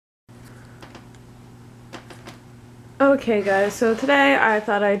Okay guys, so today I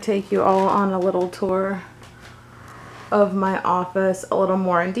thought I'd take you all on a little tour of my office, a little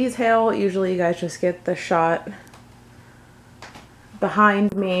more in detail. Usually you guys just get the shot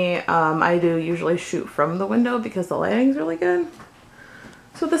behind me. I do usually shoot from the window because the lighting's really good.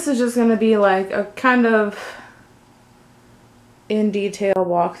 So this is just going to be like a kind of in detail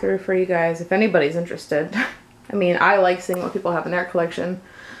walkthrough for you guys if anybody's interested. I mean, I like seeing what people have in their collection.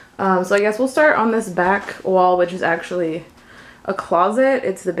 So I guess we'll start on this back wall, which is actually a closet.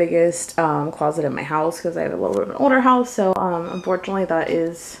 It's the biggest closet in my house because I have a little bit of an older house. So unfortunately that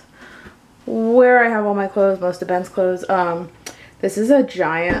is where I have all my clothes, most of Ben's clothes. This is a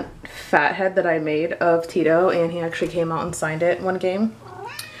giant fat head that I made of Tito, and he actually came out and signed it one game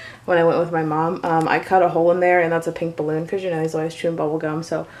when I went with my mom. I cut a hole in there, and that's a pink balloon because, you know, he's always chewing bubble gum,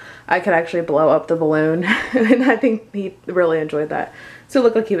 so I could actually blow up the balloon and I think he really enjoyed that. So it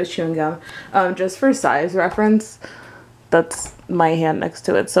looked like he was chewing gum. Just for size reference, that's my hand next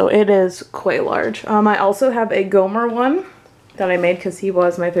to it, so it is quite large. I also have a Gomer one that I made because he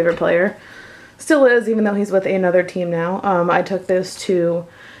was my favorite player. Still is, even though he's with another team now. I took this to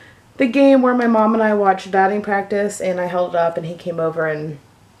the game where my mom and I watched batting practice, and I held it up and he came over and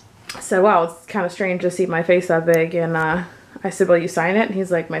said, wow, it's kind of strange to see my face that big. And I said, will you sign it? And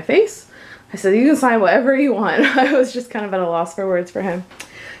he's like, my face? I said, you can sign whatever you want. I was just kind of at a loss for words for him.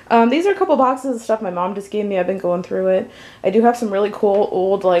 These are a couple boxes of stuff my mom just gave me. I've been going through it. I do have some really cool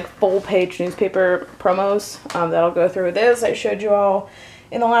old like full page newspaper promos that I'll go through. This I showed you all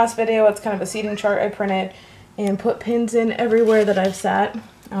in the last video. It's kind of a seating chart I printed and put pins in everywhere that I've sat.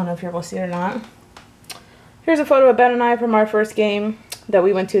 I don't know if you're able to see it or not. Here's a photo of Ben and I from our first game that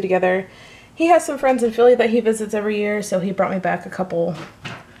we went to together. He has some friends in Philly that he visits every year, so he brought me back a couple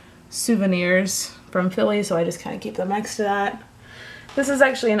souvenirs from Philly, so I just kind of keep them next to that. This is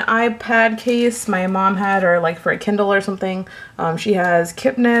actually an iPad case my mom had, or like for a Kindle or something. She has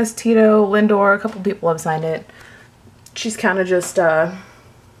Kipnis, Tito, Lindor, a couple people have signed it. She's kind of just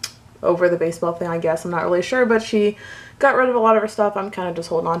over the baseball thing, I guess. I'm not really sure, but she got rid of a lot of her stuff. I'm kind of just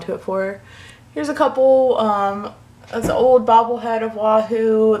holding on to it for her. Here's a couple. That's an old bobblehead of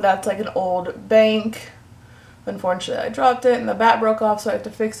Wahoo. That's like an old bank. Unfortunately, I dropped it and the bat broke off, so I have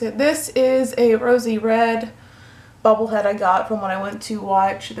to fix it. This is a rosy red bobblehead I got from when I went to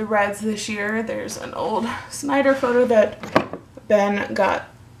watch the Reds this year. There's an old Snyder photo that Ben got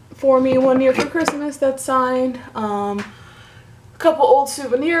for me one year for Christmas that's signed. A couple old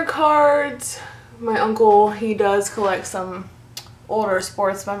souvenir cards. My uncle, he does collect some older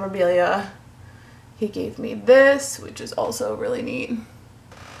sports memorabilia. He gave me this, which is also really neat.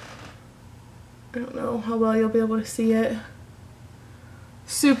 I don't know how well you'll be able to see it.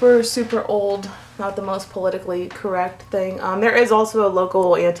 Super, super old. Not the most politically correct thing. There is also a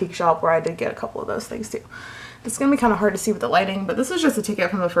local antique shop where I did get a couple of those things too. It's going to be kind of hard to see with the lighting, but this is just a ticket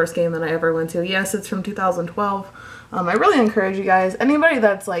from the first game that I ever went to. Yes, it's from 2012. I really encourage you guys, anybody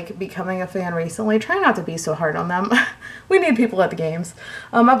that's like becoming a fan recently, try not to be so hard on them. We need people at the games.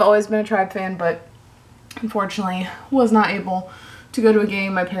 I've always been a Tribe fan, but unfortunately was not able to go to a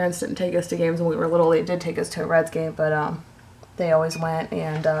game. My parents didn't take us to games when we were little. They did take us to a Reds game, but they always went,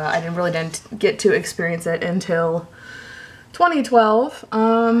 and I didn't get to experience it until 2012.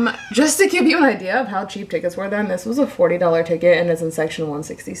 Just to give you an idea of how cheap tickets were then, this was a $40 ticket and it's in section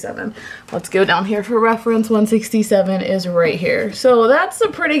 167. Let's go down here for reference. 167 is right here. So that's a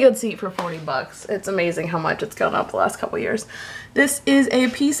pretty good seat for 40 bucks. It's amazing how much it's gone up the last couple years. This is a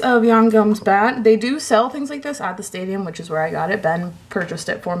piece of Young Gum's bat. They do sell things like this at the stadium, which is where I got it. Ben purchased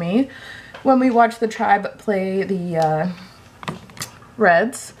it for me when we watched the Tribe play the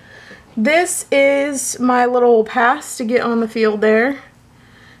Reds. This is my little pass to get on the field there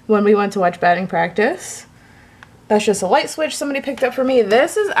when we went to watch batting practice. That's just a light switch somebody picked up for me.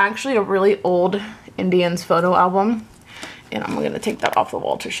 This is actually a really old Indians photo album, and I'm going to take that off the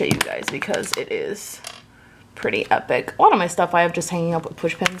wall to show you guys because it is pretty epic. A lot of my stuff I have just hanging up with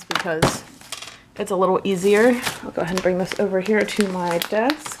push pins because it's a little easier. I'll go ahead and bring this over here to my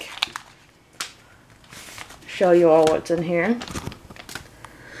desk. Show you all what's in here.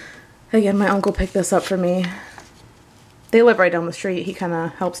 Again, my uncle picked this up for me. They live right down the street. He kind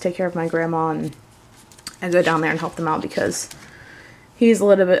of helps take care of my grandma, and I go down there and help them out because he's a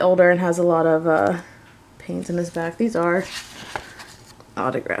little bit older and has a lot of pains in his back. These are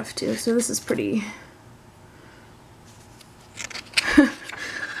autographed too, so this is pretty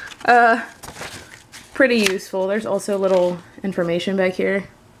pretty useful. There's also a little information back here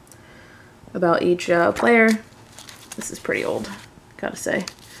about each player. This is pretty old, gotta say.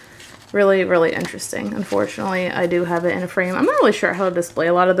 Really, really interesting. Unfortunately, I do have it in a frame. I'm not really sure how to display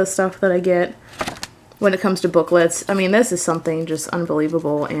a lot of this stuff that I get. when it comes to booklets. I mean, this is something just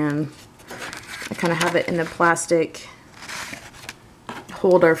unbelievable, and I kind of have it in a plastic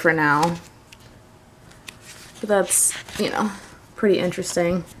holder for now. But that's, you know, pretty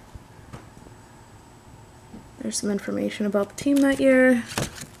interesting. There's some information about the team that year.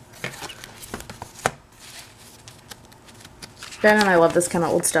 Ben and I love this kind of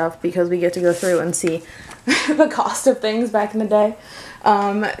old stuff because we get to go through and see the cost of things back in the day.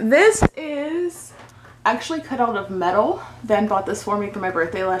 This is actually cut out of metal. Ben bought this for me for my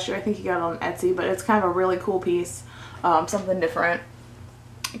birthday last year. I think he got it on Etsy, but it's kind of a really cool piece. Something different.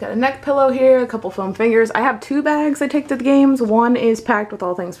 I got a neck pillow here, a couple foam fingers. I have 2 bags I take to the games. One is packed with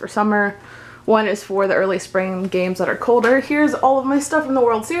all things for summer. One is for the early spring games that are colder. Here's all of my stuff from the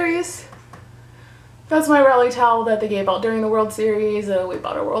World Series. That's my rally towel that they gave out during the World Series. We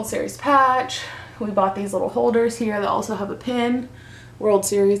bought a World Series patch. We bought these little holders here that also have a pin. World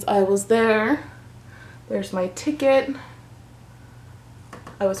Series, I was there. There's my ticket.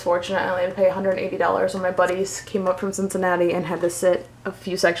 I was fortunate. I only had to pay $180 when my buddies came up from Cincinnati and had to sit a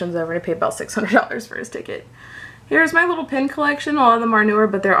few sections over and pay about $600 for his ticket. Here's my little pin collection. A lot of them are newer,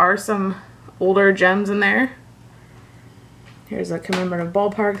 but there are some older gems in there. Here's a commemorative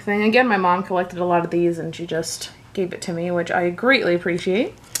ballpark thing. Again, my mom collected a lot of these and she just gave it to me, which I greatly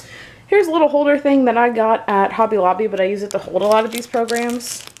appreciate. Here's a little holder thing that I got at Hobby Lobby, but I use it to hold a lot of these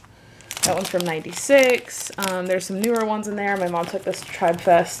programs. That one's from '96. There's some newer ones in there. My mom took this to Tribe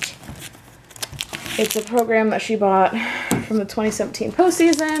Fest. It's a program that she bought from the 2017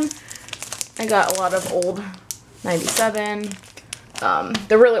 postseason. I got a lot of old '97.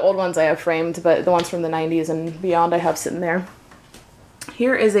 The really old ones I have framed, but the ones from the 90s and beyond I have sitting there.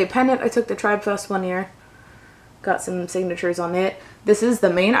 Here is a pennant I took to Tribe Fest one year. Got some signatures on it. This is the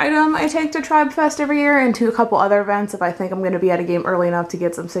main item I take to Tribe Fest every year and to a couple other events if I think I'm going to be at a game early enough to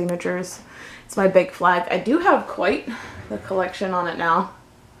get some signatures. It's my big flag. I do have quite the collection on it now.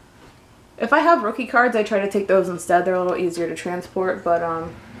 If I have rookie cards, I try to take those instead. They're a little easier to transport, but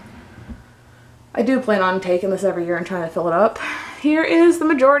I do plan on taking this every year and trying to fill it up. Here is the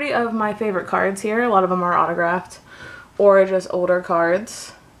majority of my favorite cards here. A lot of them are autographed or just older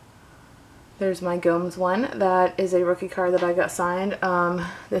cards. There's my Gomes one. That is a rookie card that I got signed.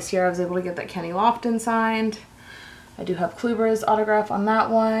 This year I was able to get that Kenny Lofton signed. I do have Kluber's autograph on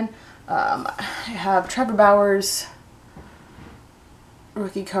that one. I have Trevor Bauer's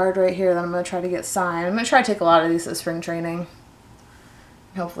rookie card right here that I'm going to try to get signed. I'm going to try to take a lot of these at spring training.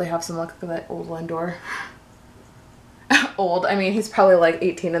 Hopefully have some luck with that old Lindor. Old. I mean, he's probably like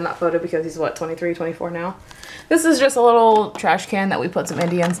 18 in that photo because he's, what, 23, 24 now? This is just a little trash can that we put some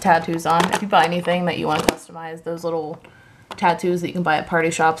Indians tattoos on. If you buy anything that you want to customize, those little tattoos that you can buy at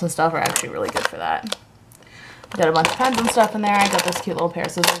party shops and stuff are actually really good for that. Got a bunch of pens and stuff in there. I got this cute little pair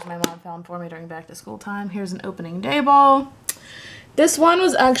of scissors my mom found for me during back to school time. Here's an opening day ball. This one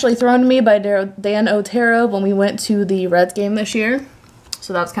was actually thrown to me by Dan Otero when we went to the Reds game this year.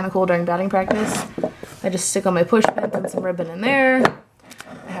 So that was kind of cool during batting practice. I just stick on my push pins and some ribbon in there.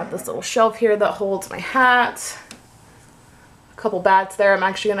 I have this little shelf here that holds my hat. A couple bats there. I'm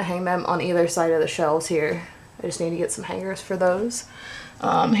actually going to hang them on either side of the shelves here. I just need to get some hangers for those.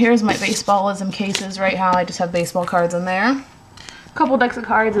 Here's my baseballism cases right now. I just have baseball cards in there. A couple decks of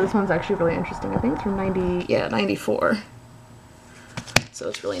cards. This one's actually really interesting. I think it's from 94. So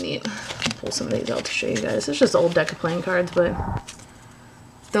it's really neat. I'll pull some of these out to show you guys. It's just an old deck of playing cards, but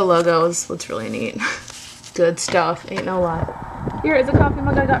the logo is what's really neat. Good stuff, ain't no lie. Here is a coffee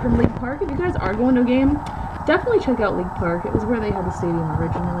mug I got from League Park. If you guys are going to a game, definitely check out League Park. It was where they had the stadium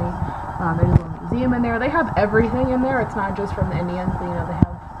originally. There's a little museum in there. They have everything in there. It's not just from the Indians, but you know, they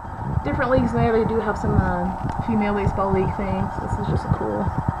have different leagues there. They do have some female baseball league things. This is just a cool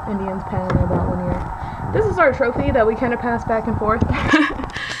Indians pen I bought one year. This is our trophy that we kind of pass back and forth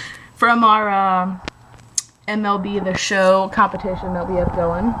from our MLB The Show competition that we have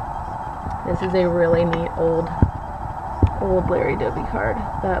going. This is a really neat old Larry Doby card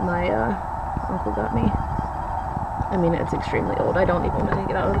that my uncle got me. I mean, it's extremely old. I don't even want to take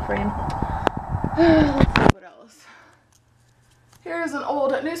it out of the frame. Let's see what else. Here's an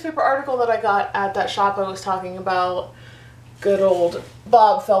old newspaper article that I got at that shop I was talking about. Good old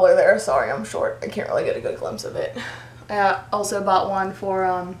Bob Feller there. Sorry, I'm short. I can't really get a good glimpse of it. I also bought one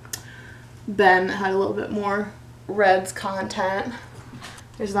for Ben. Had a little bit more Reds content.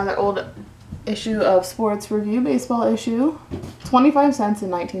 There's another old issue of Sports Review baseball issue. 25 cents in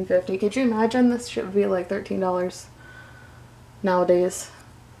 1950. Could you imagine? This should be like $13 nowadays.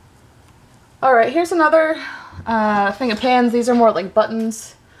 Alright, here's another thing of pans. These are more like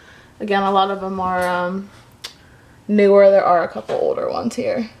buttons. Again, a lot of them are newer. There are a couple older ones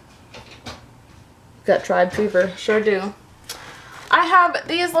here. Got tribe fever, sure do. I have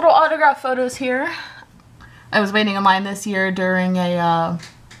these little autograph photos here. I was waiting in line this year during a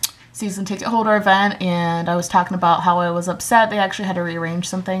season ticket holder event, and I was talking about how I was upset. They actually had to rearrange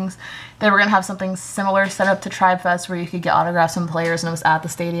some things. They were going to have something similar set up to Tribe Fest where you could get autographs from players, and it was at the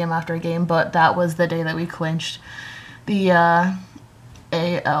stadium after a game, but that was the day that we clinched the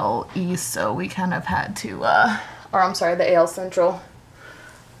AL East, so we kind of had to, or I'm sorry, the AL Central.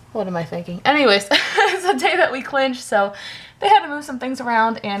 What am I thinking? Anyways, it's the day that we clinched, so they had to move some things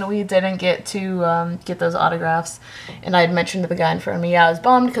around, and we didn't get to get those autographs. And I had mentioned to the guy in front of me, yeah, I was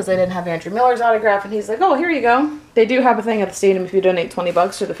bummed because they didn't have Andrew Miller's autograph, and he's like, oh, here you go. They do have a thing at the stadium. If you donate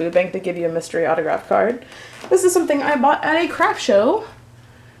 $20 to the food bank, they give you a mystery autograph card. This is something I bought at a craft show.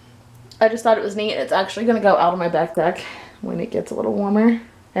 I just thought it was neat. It's actually going to go out of my backpack when it gets a little warmer.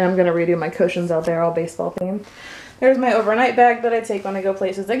 And I'm going to redo my cushions out there, all baseball themed. There's my overnight bag that I take when I go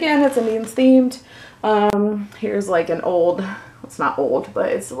places. Again, it's Indians themed. Here's like an old, it's not old,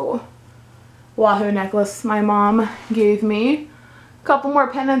 but it's a little Wahoo necklace my mom gave me. A couple more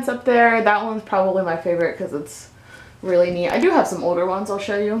pendants up there. That one's probably my favorite because it's really neat. I do have some older ones I'll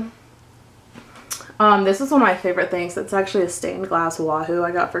show you. This is one of my favorite things. It's actually a stained glass Wahoo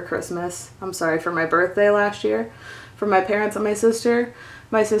I got for Christmas. I'm sorry, for my birthday last year. From my parents and my sister.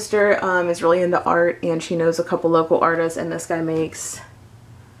 My sister is really into art, and she knows a couple local artists, and this guy makes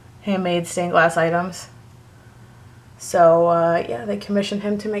handmade stained glass items. So yeah, they commissioned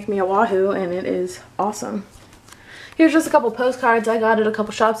him to make me a Wahoo, and it is awesome. Here's just a couple postcards I got at a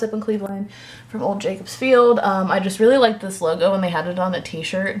couple shops up in Cleveland from Old Jacobs Field. I just really liked this logo, and they had it on a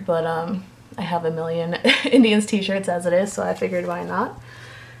t-shirt, but I have a million Indians t-shirts as it is, so I figured why not.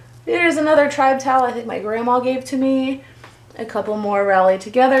 Here's another tribe towel I think my grandma gave to me. A couple more Rally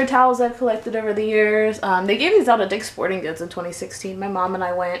Together towels I've collected over the years. They gave these out at Dick's Sporting Goods in 2016. My mom and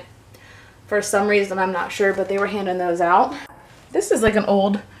I went for some reason, I'm not sure, but they were handing those out. This is like an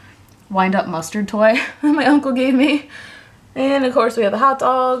old wind-up mustard toy that my uncle gave me. And of course we have the hot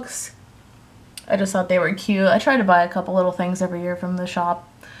dogs. I just thought they were cute. I try to buy a couple little things every year from the shop.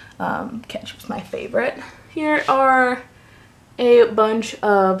 Ketchup's my favorite. Here are a bunch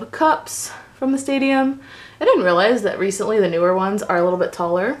of cups from the stadium. I didn't realize that recently the newer ones are a little bit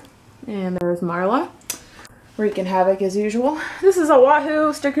taller. And there's Marla, wreaking havoc as usual. This is a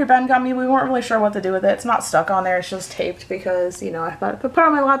Wahoo sticker Ben got me. We weren't really sure what to do with it. It's not stuck on there. It's just taped because, you know, I thought if I put it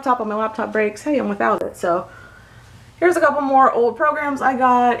on my laptop breaks. Hey, I'm without it. So here's a couple more old programs I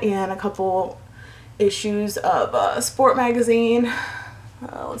got and a couple issues of Sport magazine.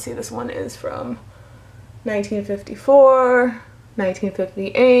 Let's see, this one is from 1954,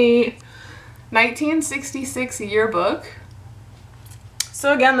 1958. 1966 yearbook.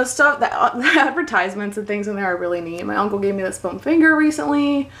 So again, the stuff, the advertisements and things in there are really neat. My uncle gave me this foam finger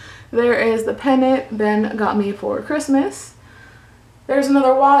recently. There is the pendant Ben got me for Christmas. There's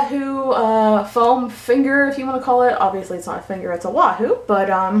another Wahoo foam finger, if you want to call it. Obviously it's not a finger, it's a Wahoo, but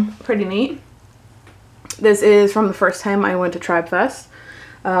pretty neat. This is from the first time I went to Tribe Fest.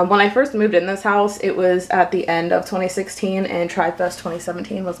 When I first moved in this house, it was at the end of 2016, and Tribe Fest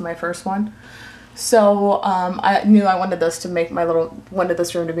 2017 was my first one. So I knew I wanted this to make wanted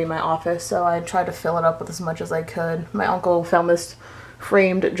this room to be my office, so I tried to fill it up with as much as I could. My uncle found this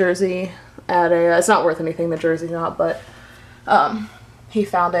framed jersey at a, it's not worth anything, the jersey's not, but he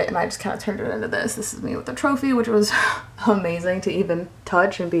found it and I just kind of turned it into this. This is me with the trophy, which was amazing to even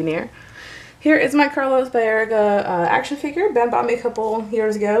touch and be near. Here is my Carlos Baerga action figure. Ben bought me a couple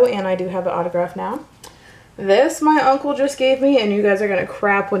years ago, and I do have it autographed now. This my uncle just gave me, and you guys are going to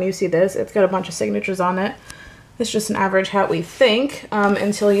crap when you see this. It's got a bunch of signatures on it. It's just an average hat, we think,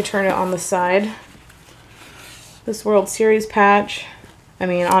 until you turn it on the side. This World Series patch. I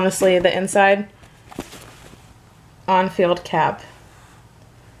mean, honestly, the inside on-field cap.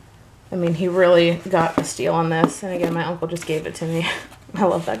 I mean, he really got a steal on this. And again, my uncle just gave it to me. I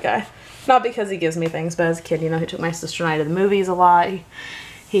love that guy. Not because he gives me things, but as a kid, you know, he took my sister and I to the movies a lot.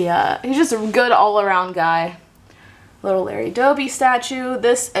 He's just a good all-around guy. Little Larry Doby statue.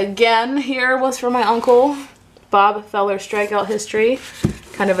 This, again, here was from my uncle. Bob Feller Strikeout History.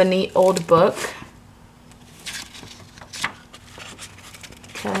 Kind of a neat old book.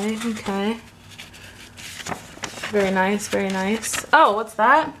 Okay, okay. Very nice, very nice. Oh, what's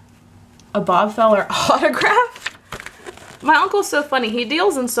that? A Bob Feller autograph? My uncle's so funny. He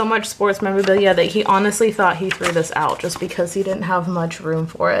deals in so much sports memorabilia that he honestly thought he threw this out just because he didn't have much room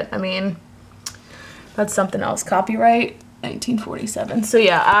for it. I mean, that's something else. Copyright 1947. So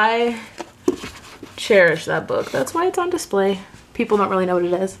yeah, I cherish that book. That's why it's on display. People don't really know what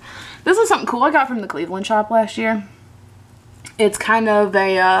it is. This is something cool I got from the Cleveland shop last year. It's kind of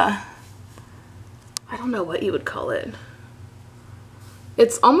a I don't know what you would call it.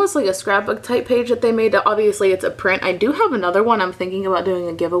 It's almost like a scrapbook type page that they made. Obviously it's a print. I do have another one I'm thinking about doing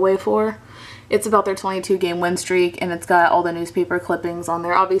a giveaway for. It's about their 22 game win streak, and it's got all the newspaper clippings on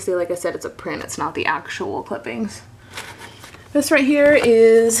there. Obviously, like I said, it's a print. It's not the actual clippings. This right here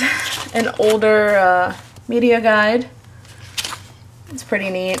is an older media guide. It's pretty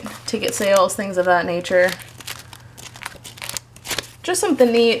neat. Ticket sales, things of that nature. Just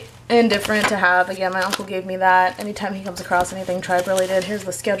something neat and different to have. Again, my uncle gave me that anytime he comes across anything tribe related. Here's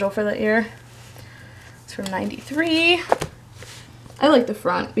the schedule for the year. It's from '93. I like the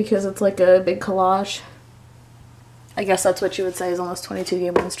front because it's like a big collage. I guess that's what you would say is almost 22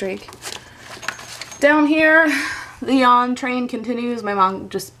 game win streak. Down here, the Yon train continues. My mom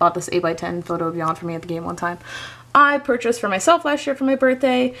just bought this 8x10 photo of Yon for me at the game one time. I purchased for myself last year for my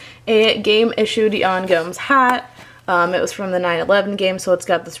birthday a game issued Yon Gomes hat. It was from the 9/11 game, so it's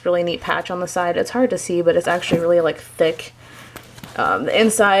got this really neat patch on the side. It's hard to see, but it's actually really like thick. The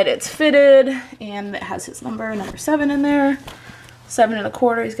inside, it's fitted, and it has his number 7 in there. 7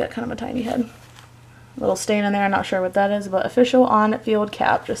 1/4. He's got kind of a tiny head. Little stain in there. I'm not sure what that is, but official on-field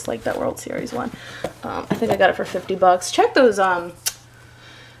cap, just like that World Series one. I think I got it for 50 bucks. Check those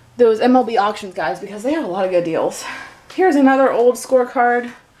MLB auctions, guys, because they have a lot of good deals. Here's another old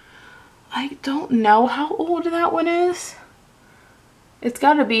scorecard. I don't know how old that one is. It's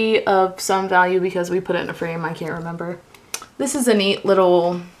got to be of some value because we put it in a frame. I can't remember. This is a neat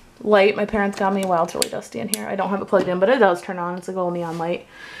little light my parents got me. Wow, it's really dusty in here. I don't have it plugged in, but it does turn on. It's a gold neon light.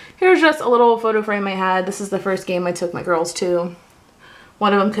 Here's just a little photo frame I had. This is the first game I took my girls to.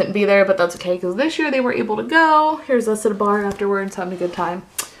 One of them couldn't be there, but that's okay because this year they were able to go. Here's us at a bar afterwards having a good time.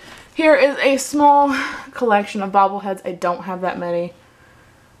 Here is a small collection of bobbleheads. I don't have that many.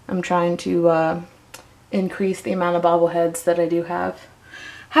 I'm trying to increase the amount of bobbleheads that I do have.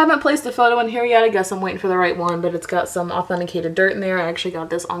 Haven't placed a photo in here yet. I guess I'm waiting for the right one, but it's got some authenticated dirt in there. I actually got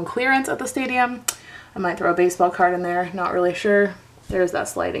this on clearance at the stadium. I might throw a baseball card in there. Not really sure. There's that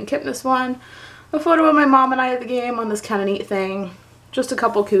sliding Kipnis one. A photo of my mom and I at the game on this kind of neat thing. Just a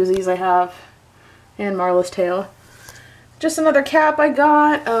couple koozies I have. And Marla's tail. Just another cap I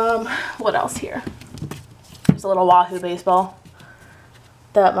got. What else here? There's a little Wahoo baseball.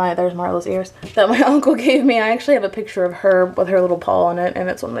 There's Marla's ears, that my uncle gave me. I actually have a picture of her with her little paw on it, and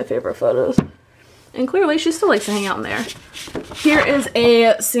it's one of my favorite photos. And clearly she still likes to hang out in there. Here is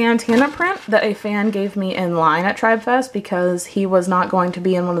a Santana print that a fan gave me in line at Tribe Fest because he was not going to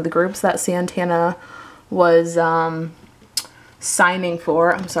be in one of the groups that Santana was signing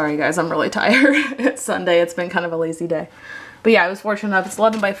for. I'm sorry guys, I'm really tired. It's Sunday, it's been kind of a lazy day. But yeah, I was fortunate enough. It's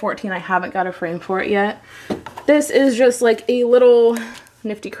 11x14. I haven't got a frame for it yet. This is just like a little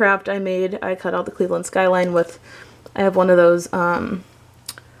nifty craft I made. I cut out the Cleveland skyline with, I have one of those, I don't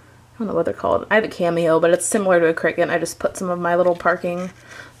know what they're called. I have a Cameo, but it's similar to a Cricut. I just put some of my little parking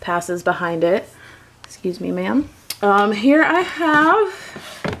passes behind it. Excuse me, ma'am. Here I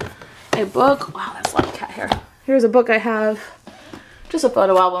have a book. Wow, that's a lot of cat hair. Here's a book I have. Just a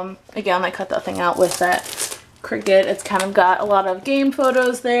photo album. Again, I cut that thing out with that Cricut. It's kind of got a lot of game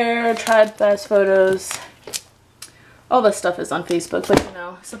photos there, Tribe Fest photos. All this stuff is on Facebook, but you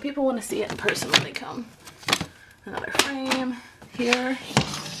know, some people want to see it in person when they come. Another frame here.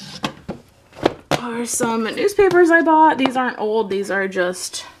 Are some newspapers I bought. These aren't old. These are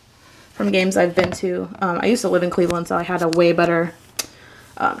just from games I've been to. I used to live in Cleveland, so I had a way better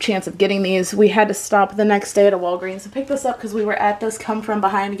chance of getting these. We had to stop the next day at a Walgreens to pick this up because we were at this come from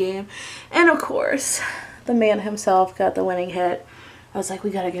behind game. And of course, the man himself got the winning hit. I was like, we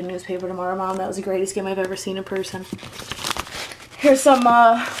gotta get a newspaper tomorrow, Mom. That was the greatest game I've ever seen in person. Here's some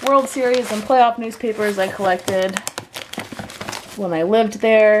World Series and playoff newspapers I collected when I lived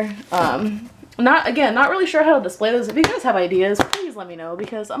there. Not really sure how to display those. If you guys have ideas, please let me know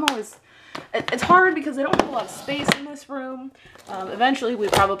because I'm always... It's hard because I don't have a lot of space in this room. Eventually, we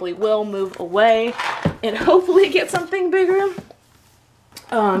probably will move away and hopefully get something bigger.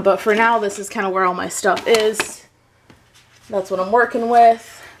 But for now, this is kind of where all my stuff is. That's what I'm working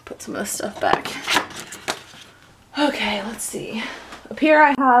with. Put some of this stuff back. Okay, let's see. Up here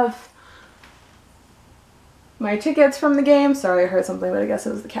I have my tickets from the game. Sorry, I heard something, but I guess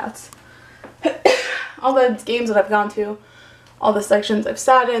it was the cats. All the games that I've gone to, all the sections I've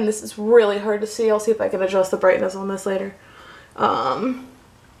sat in. This is really hard to see. I'll see if I can adjust the brightness on this later. Yeah,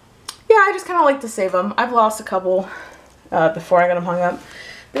 I just kind of like to save them. I've lost a couple before I got them hung up.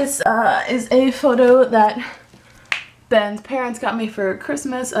 This is a photo that Ben's parents got me for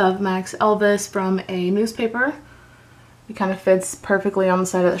Christmas of Max Elvis from a newspaper. It kind of fits perfectly on the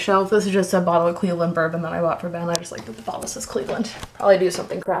side of the shelf. This is just a bottle of Cleveland bourbon that I bought for Ben. I just like that the bottle says Cleveland. Probably do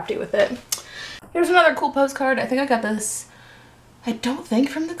something crafty with it. Here's another cool postcard. I think I got this, I don't think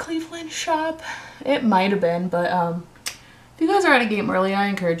from the Cleveland shop. It might have been, but if you guys are at a game early, I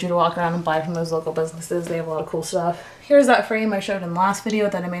encourage you to walk around and buy from those local businesses. They have a lot of cool stuff. Here's that frame I showed in the last video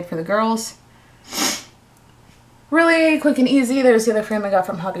that I made for the girls. Really quick and easy. There's the other frame I got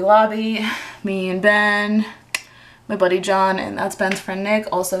from Hobby Lobby. Me and Ben, my buddy John, and that's Ben's friend Nick,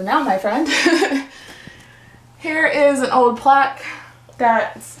 also now my friend. Here is an old plaque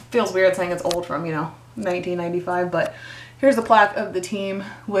that feels weird saying it's old from, you know, 1995, but here's the plaque of the team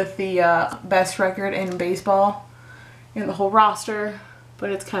with the best record in baseball and the whole roster,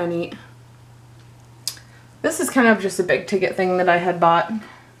 but it's kind of neat. This is kind of just a big ticket thing that I had bought.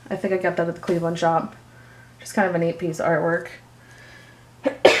 I think I got that at the Cleveland shop. Just kind of a neat piece of artwork.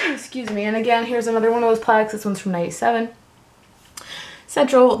 Excuse me. And again, here's another one of those plaques. This one's from '97.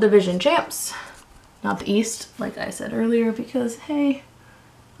 Central Division champs. Not the East, like I said earlier, because, hey,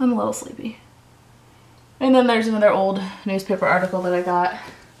 I'm a little sleepy. And then there's another old newspaper article that I got.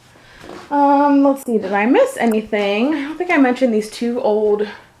 Let's see, did I miss anything? I don't think I mentioned these two old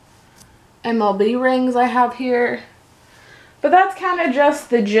MLB rings I have here. But that's kind of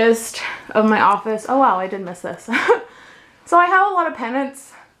just the gist of my office. Oh wow, I did miss this. So I have a lot of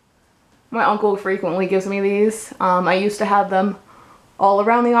pennants. My uncle frequently gives me these. I used to have them all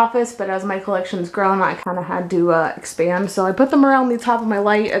around the office, but as my collection's grown, I kind of had to expand. So I put them around the top of my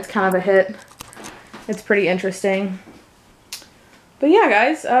light. It's kind of a hit. It's pretty interesting. But yeah,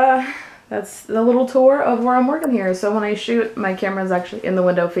 guys, that's the little tour of where I'm working here. So when I shoot, my camera is actually in the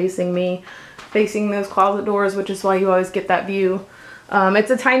window facing me, facing those closet doors, which is why you always get that view.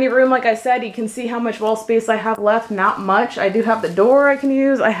 It's a tiny room, like I said. You can see how much wall space I have left. Not much. I do have the door I can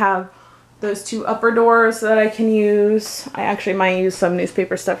use. I have those two upper doors that I can use. I actually might use some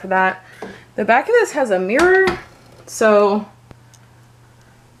newspaper stuff for that. The back of this has a mirror, so,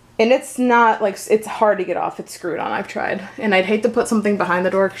 and it's not like, it's hard to get off. It's screwed on. I've tried, and I'd hate to put something behind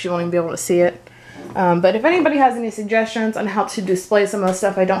the door because you won't even be able to see it. But if anybody has any suggestions on how to display some of the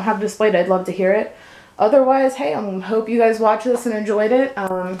stuff I don't have displayed, I'd love to hear it. Otherwise, hey, I hope you guys watched this and enjoyed it.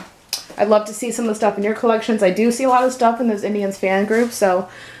 I'd love to see some of the stuff in your collections. I do see a lot of stuff in those Indians fan groups, so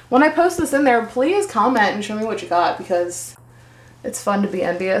when I post this in there, please comment and show me what you got, because it's fun to be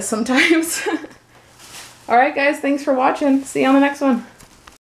envious sometimes. Alright guys, thanks for watching. See you on the next one.